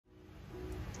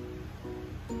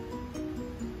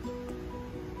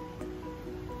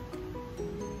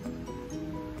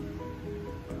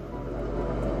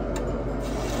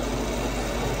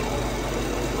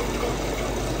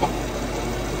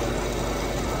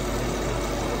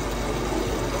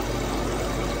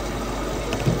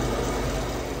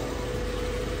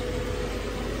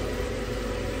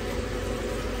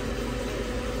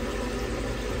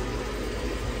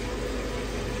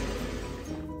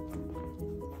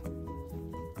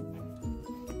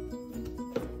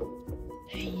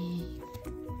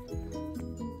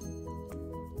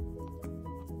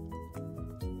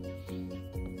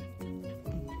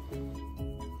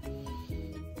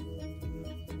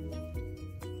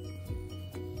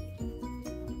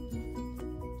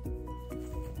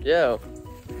Yo,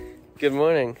 good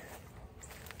morning.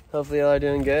 Hopefully y'all are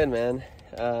doing good, man.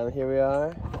 Here we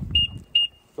are.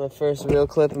 My first real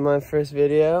clip of my first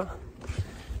video.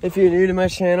 If you're new to my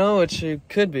channel, which you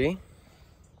could be,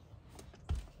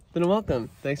 then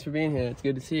welcome. Thanks for being here. It's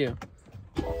good to see you.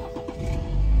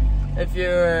 If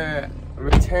you're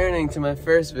returning to my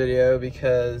first video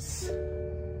because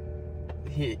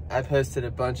I posted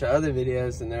a bunch of other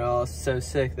videos and they're all so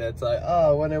sick that it's like, oh,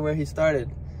 I wonder where he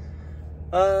started.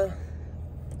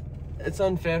 It's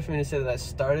unfair for me to say that I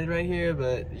started right here,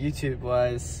 but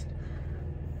YouTube-wise,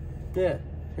 yeah,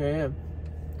 here I am.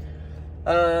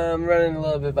 I'm running a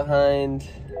little bit behind.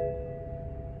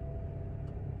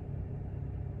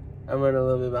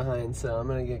 So I'm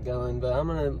gonna get going, but I'm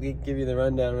gonna give you the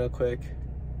rundown real quick.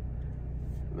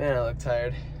 Man, I look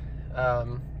tired.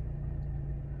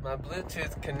 My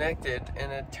Bluetooth connected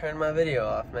and it turned my video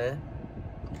off, man.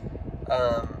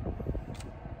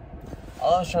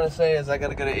 All I was trying to say is I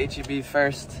gotta go to H-E-B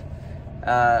first,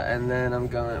 and then I'm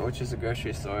going, which is a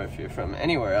grocery store if you're from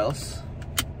anywhere else.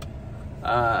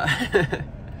 And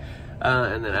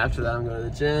then after that I'm going to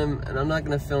the gym, and I'm not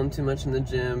gonna film too much in the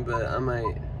gym, but I'm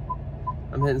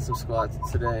hitting some squats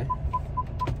today.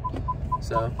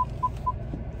 So,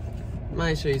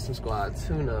 might show you some squats,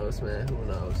 who knows, man, who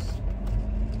knows.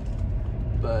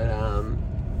 But,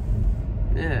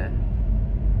 yeah.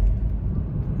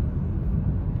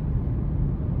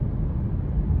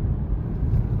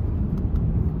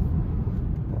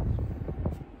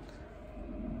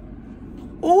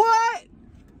 What?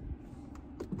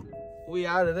 We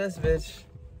out of this bitch.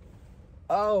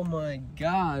 Oh my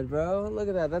god, bro. Look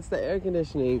at that. That's the air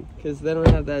conditioning. Because they don't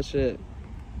have that shit.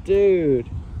 Dude.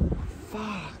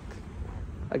 Fuck.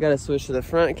 I gotta switch to the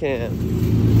front cam.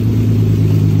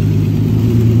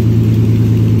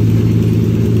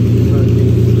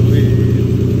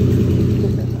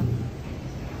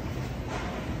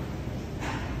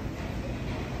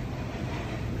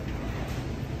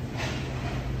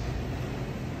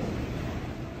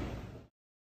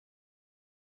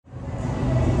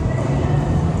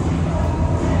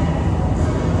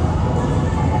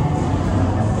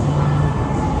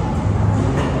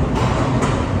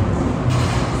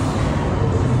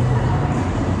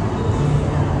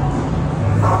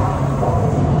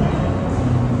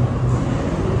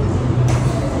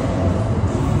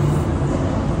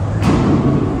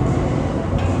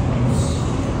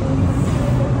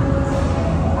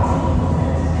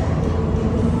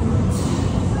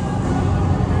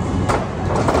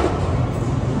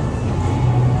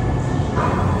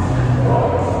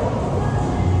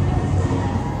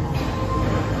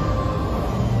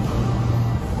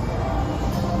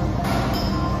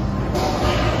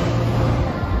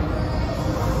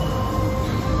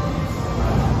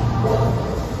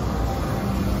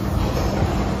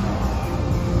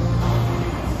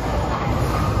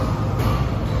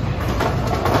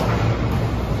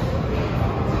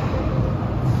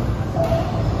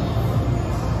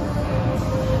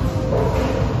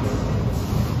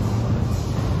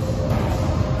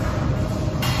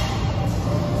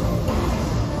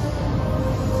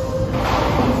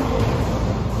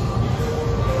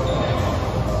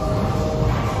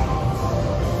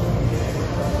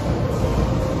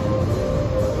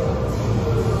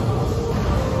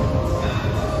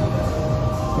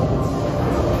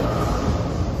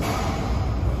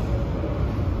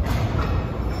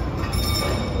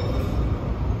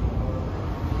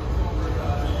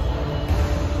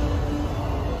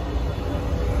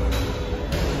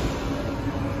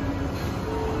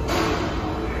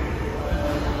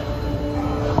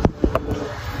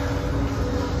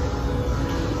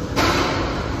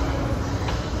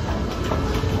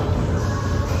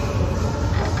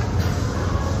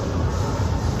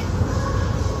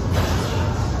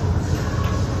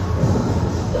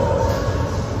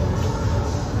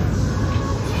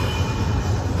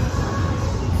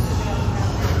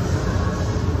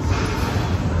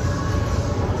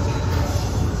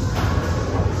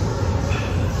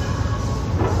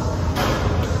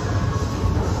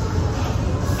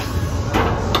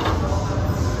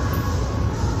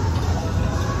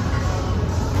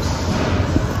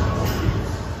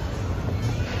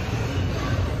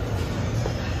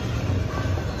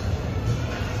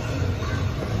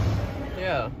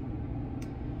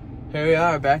 Here we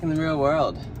are, back in the real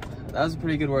world. That was a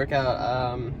pretty good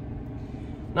workout.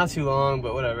 Not too long,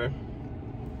 but whatever.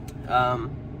 It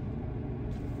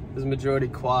was majority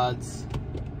quads.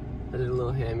 I did a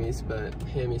little hammies, but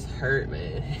hammies hurt,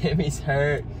 man. Hammies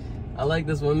hurt. I like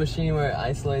this one machine where it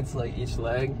isolates like each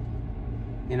leg.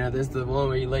 You know, there's the one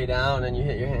where you lay down and you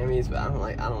hit your hammies, but I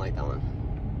don't like that one.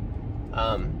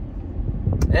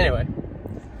 Anyway,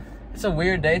 It's a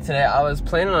weird day today. I was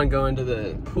planning on going to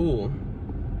the pool,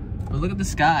 but look at the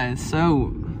sky.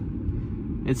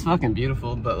 It's fucking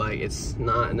beautiful, but like it's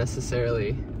not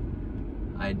necessarily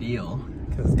ideal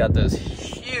because it's got those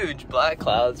huge black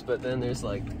clouds, but then there's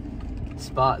like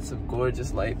spots of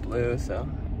gorgeous light blue. So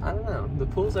I don't know. The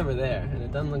pool's over there and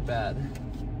it doesn't look bad.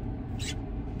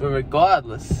 But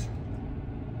regardless,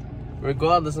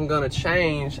 I'm gonna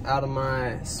change out of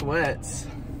my sweats.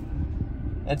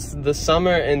 It's the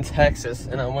summer in Texas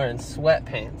and I'm wearing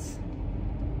sweatpants.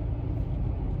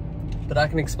 But I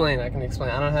can explain. I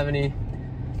don't have any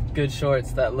good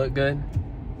shorts that look good.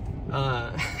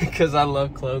 Because I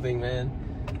love clothing, man.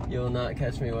 You will not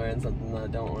catch me wearing something that I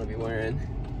don't want to be wearing.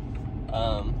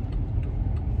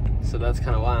 So that's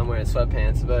kind of why I'm wearing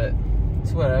sweatpants, but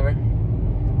it's whatever.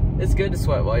 It's good to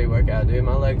sweat while you work out, dude.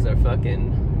 My legs are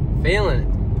fucking feeling it.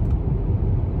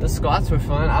 The squats were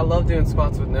fun. I love doing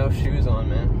squats with no shoes on,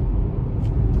 man.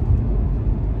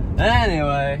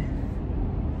 Anyway,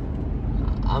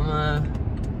 I'm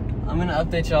gonna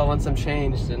update y'all once I'm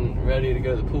changed and ready to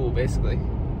go to the pool, basically.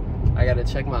 I gotta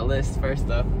check my list first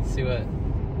though, see what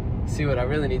I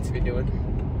really need to be doing.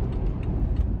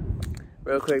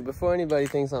 Real quick, before anybody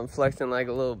thinks I'm flexing like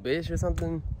a little bitch or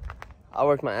something, I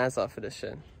worked my ass off for this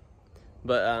shit.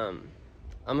 But I'm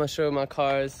gonna show my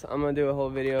cars. I'm gonna do a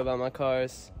whole video about my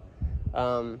cars.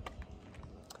 Cause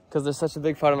they're such a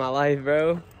big part of my life,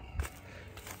 bro.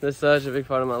 They're such a big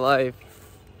part of my life.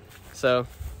 So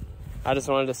I just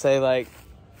wanted to say, like,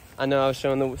 I know I was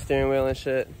showing the steering wheel and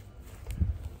shit.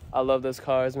 I love those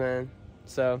cars, man.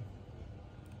 So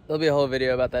there'll be a whole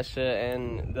video about that shit,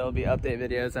 and there'll be update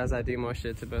videos as I do more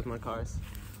shit to both my cars.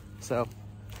 So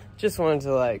just wanted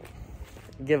to like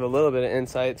give a little bit of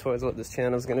insight towards what this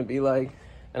channel is gonna be like,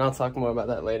 and I'll talk more about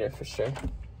that later for sure.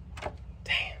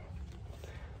 Damn,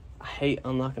 I hate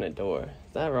unlocking a door.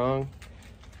 Is that wrong?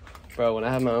 Bro, when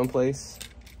I have my own place,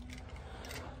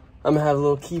 I'm gonna have a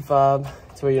little key fob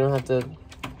to where you don't have to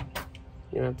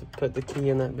put the key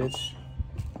in that bitch.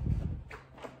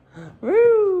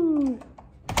 Woo!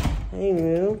 Hey,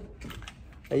 Moo.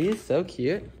 Are you so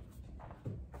cute?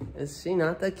 Is she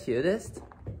not the cutest?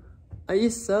 Are you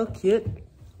so cute?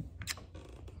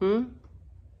 Hmm?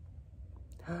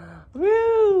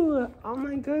 Woo! Oh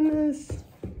my goodness.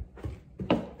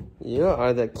 You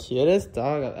are the cutest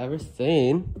dog I've ever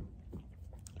seen.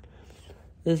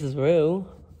 This is Rue.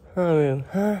 Huh, Rue?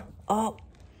 Huh? Oh.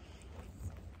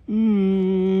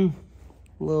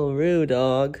 Little Rue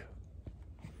dog.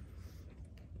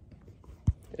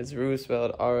 It's Rue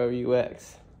spelled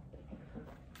R-O-U-X.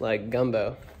 Like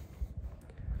gumbo.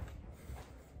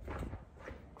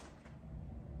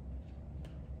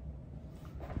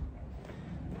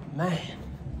 Man.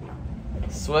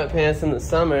 Sweatpants in the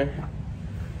summer.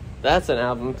 That's an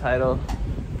album title.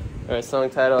 Or a song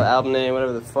title, album name,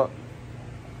 whatever the fuck.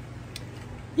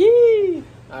 Yee!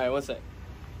 Alright, one sec.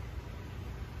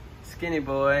 Skinny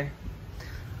boy.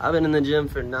 I've been in the gym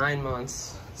for 9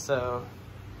 months, so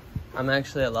I'm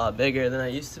actually a lot bigger than I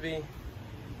used to be.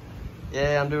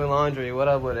 Yeah, I'm doing laundry. What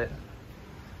up with it?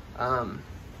 I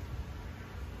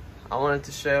wanted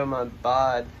to show my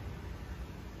bod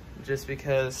just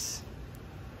because,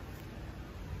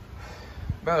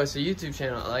 bro, it's a YouTube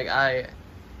channel. Like,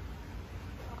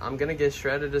 I'm gonna get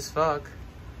shredded as fuck,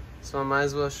 so I might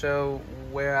as well show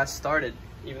where I started,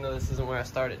 even though this isn't where I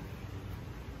started.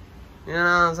 You know what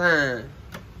I'm saying?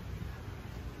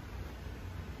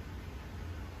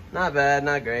 Not bad,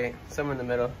 not great. Somewhere in the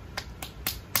middle.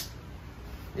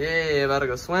 Yeah, about to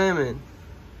go swimming.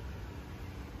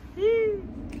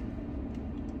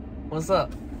 What's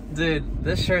up? Dude,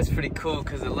 this shirt's pretty cool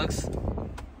because it looks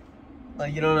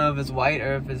like you don't know if it's white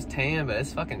or if it's tan, but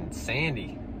it's fucking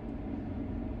sandy.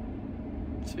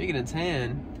 Speaking of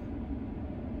tan,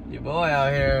 your boy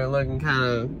out here looking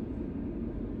kind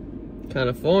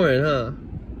of foreign, huh?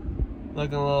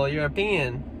 Looking a little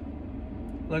European.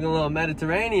 Looking a little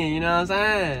Mediterranean, you know what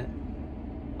I'm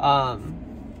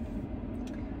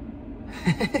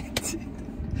saying?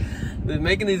 Dude,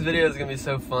 making these videos is gonna be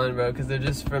so fun, bro, because they're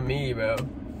just for me, bro.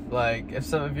 Like, if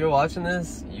you're watching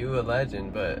this, you a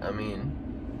legend, but I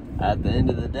mean, at the end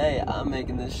of the day, I'm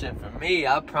making this shit for me.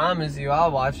 I promise you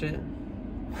I'll watch it.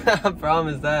 I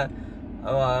promise that.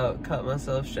 Oh, I'll cut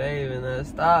myself, shave, and then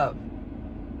stop.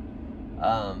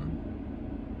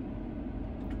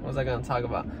 What was I gonna talk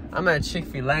about? I'm at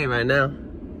Chick-fil-A right now.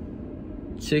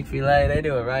 Chick-fil-A, they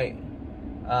do it right.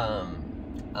 I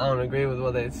don't agree with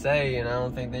what they say, and I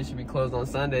don't think they should be closed on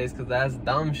Sundays because that's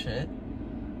dumb shit.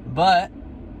 But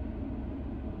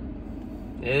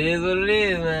it is what it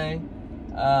is, man.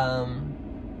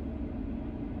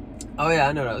 Oh yeah,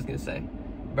 I know what I was gonna say.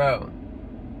 Bro,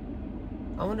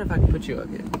 I wonder if I can put you up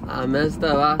here. I messed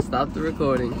up. I stopped the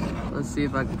recording. Let's see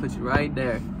if I can put you right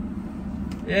there.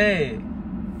 Yay!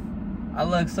 I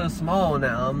look so small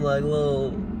now. I'm like a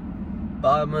little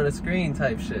bottom of the screen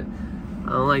type shit. I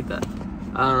don't like that.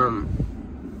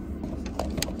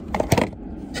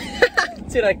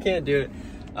 Dude, I can't do it.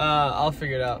 I'll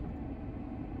figure it out.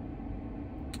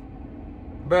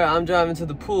 Bro, I'm driving to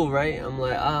the pool, right? I'm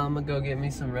like, I'm gonna go get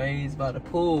me some rays by the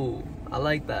pool. I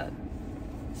like that.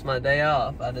 It's my day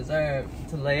off. I deserve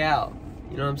to lay out.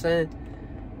 You know what I'm saying?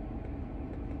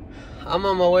 I'm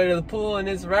on my way to the pool and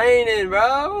it's raining,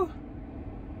 bro.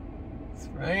 It's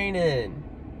raining.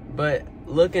 But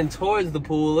looking towards the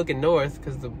pool, looking north,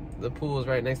 because the pool is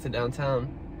right next to downtown.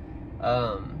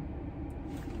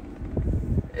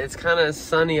 It's kind of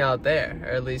sunny out there, or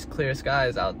at least clear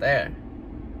skies out there.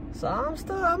 So I'm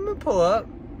gonna pull up,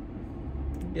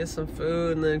 get some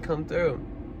food, and then come through.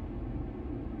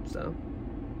 So,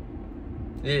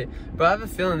 yeah. But I have a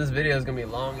feeling this video is gonna be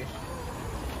longish.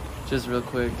 Just real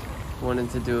quick, wanted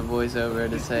to do a voiceover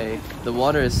to say the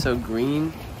water is so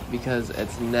green because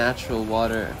it's natural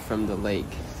water from the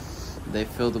lake. They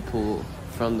fill the pool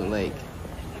from the lake.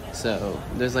 So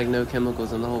there's like no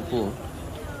chemicals in the whole pool.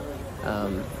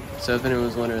 So if anyone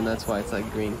was wondering, that's why it's like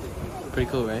green. Pretty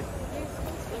cool, right?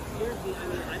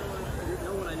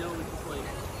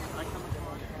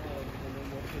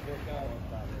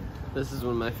 This is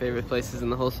one of my favorite places in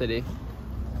the whole city.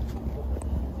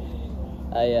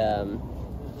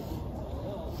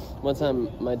 One time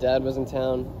my dad was in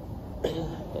town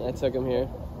and I took him here,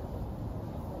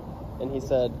 and he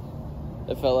said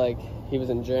it felt like he was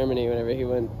in Germany whenever he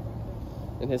went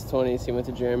in his 20s. He went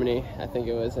to Germany. I think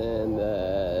it was in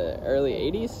the early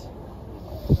 80s.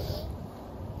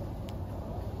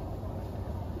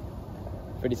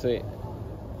 Pretty sweet.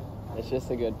 It's just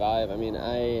a good vibe. I mean,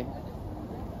 I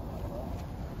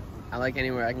like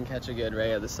anywhere I can catch a good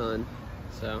ray of the sun,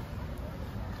 so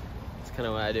that's kind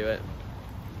of why I do it.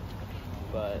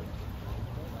 But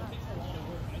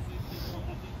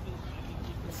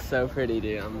it's so pretty,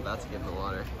 dude. I'm about to get in the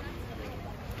water.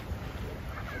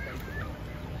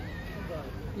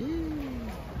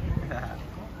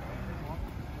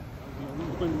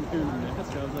 When we were in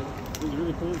Alaska, I was like, it was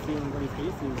really cool to see everybody's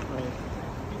faces, but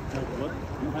like, what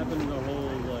happened to the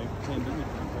whole like pandemic?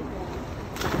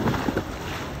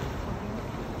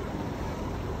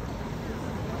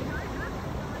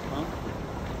 Huh?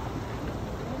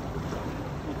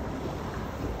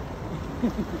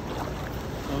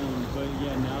 But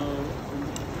yeah, now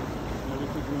we're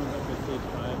going back to stage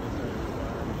 5 and started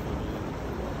requiring shit.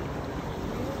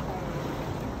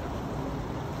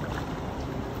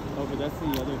 Oh, but that's the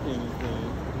other thing is they,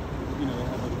 you know, they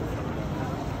have like this,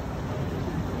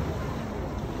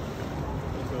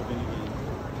 it's open again.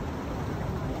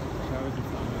 Showers are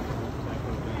fine, back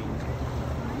open.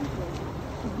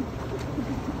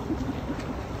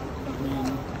 I mean,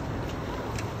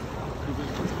 it's a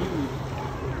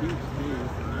huge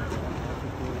space.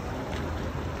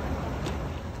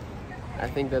 I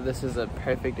think that this is a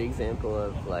perfect example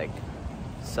of like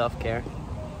self-care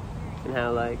and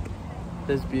how like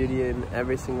there's beauty in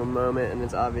every single moment, and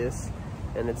it's obvious,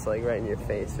 and it's like right in your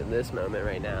face in this moment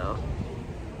right now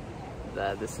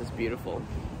that this is beautiful.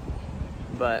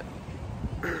 But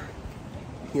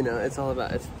you know, it's all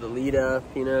about, it's the lead up,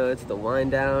 you know, it's the wind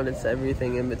down, it's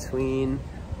everything in between,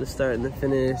 the start and the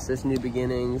finish. There's new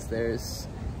beginnings, there's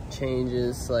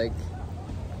changes, like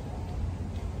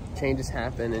changes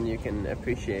happen, and you can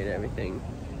appreciate everything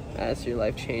as your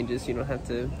life changes. You don't have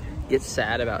to get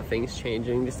sad about things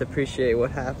changing, just appreciate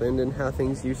what happened and how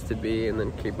things used to be, and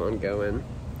then keep on going.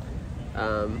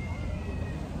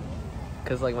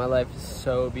 Because like my life is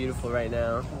so beautiful right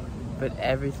now, but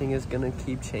everything is gonna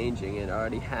keep changing. It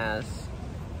already has,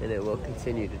 and it will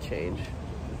continue to change,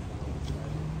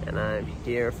 and I'm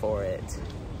here for it.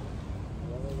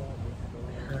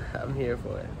 I'm here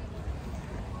for it.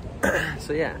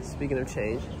 So yeah, speaking of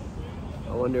change,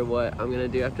 I wonder what I'm gonna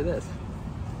do after this.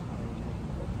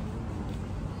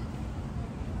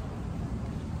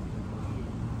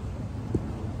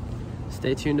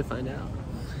 Stay tuned to find out.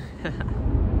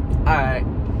 Alright,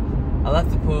 I left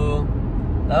the pool.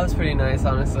 That was pretty nice,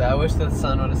 honestly. I wish the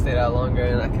sun would have stayed out longer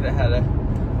and I could have had a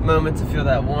moment to feel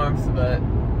that warmth, but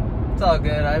it's all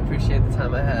good. I appreciate the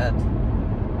time I had.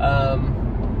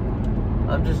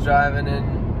 I'm just driving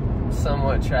in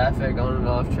somewhat traffic, on and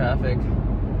off traffic,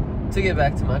 to get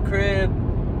back to my crib.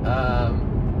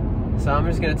 So I'm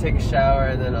just gonna take a shower,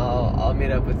 and then I'll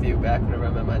meet up with you back whenever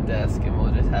I'm at my desk, and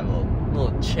we'll just have a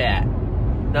little chat.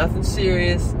 Nothing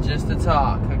serious, just a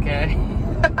talk, okay?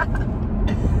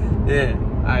 Yeah,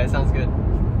 alright, sounds good.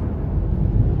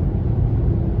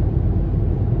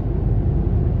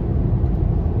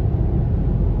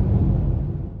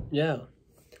 yeah,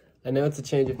 I know it's a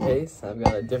change of pace. I've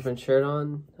got a different shirt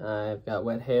on. I've got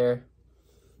wet hair.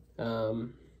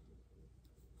 Same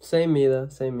me though,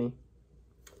 same me.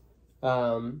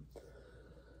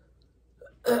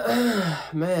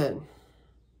 Man,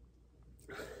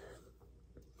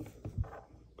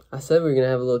 I said we were gonna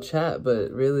have a little chat,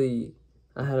 but really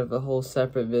I had a whole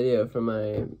separate video for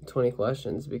my 20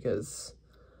 questions because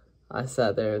I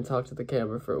sat there and talked to the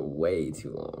camera for way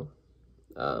too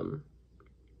long.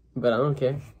 But I don't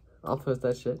care. I'll post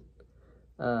that shit.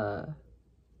 But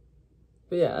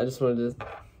yeah, I just wanted to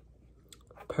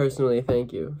personally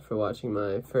thank you for watching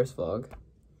my first vlog.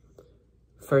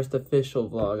 First official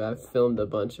vlog. I've filmed a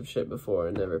bunch of shit before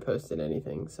and never posted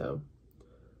anything, so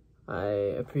I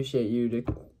appreciate you to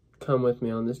come with me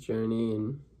on this journey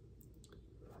and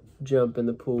jump in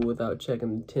the pool without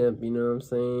checking the temp, you know what I'm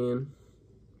saying?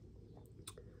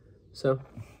 So,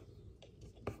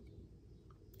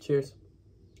 cheers.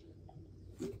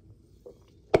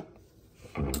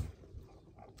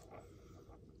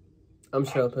 I'm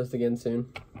sure I'll post again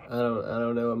soon. I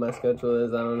don't know what my schedule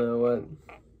is. I don't know,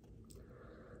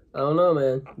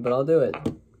 man, but I'll do it.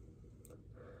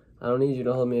 I don't need you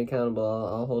to hold me accountable.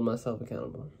 I'll hold myself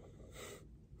accountable.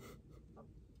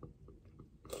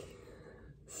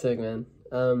 Sick, man.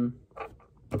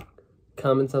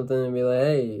 Comment something and be like,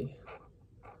 hey,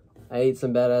 I ate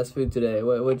some badass food today.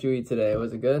 What'd you eat today?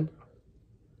 Was it good?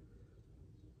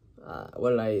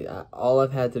 What did I eat? All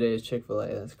I've had today is Chick-fil-A.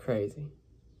 That's crazy.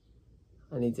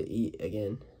 I need to eat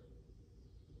again.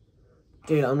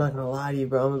 Dude, I'm not gonna lie to you,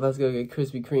 bro. I'm about to go get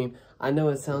Krispy Kreme. I know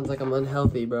it sounds like I'm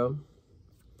unhealthy, bro.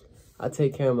 I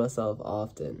take care of myself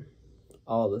often.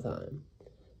 All the time.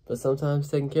 But sometimes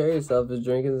taking care of yourself is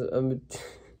drinking...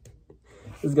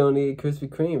 is going to eat Krispy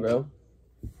Kreme, bro.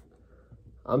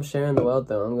 I'm sharing the wealth,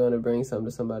 though. I'm going to bring some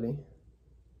to somebody.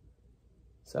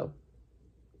 So.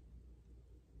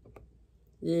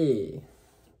 Yeah.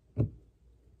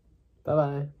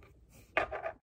 Bye-bye.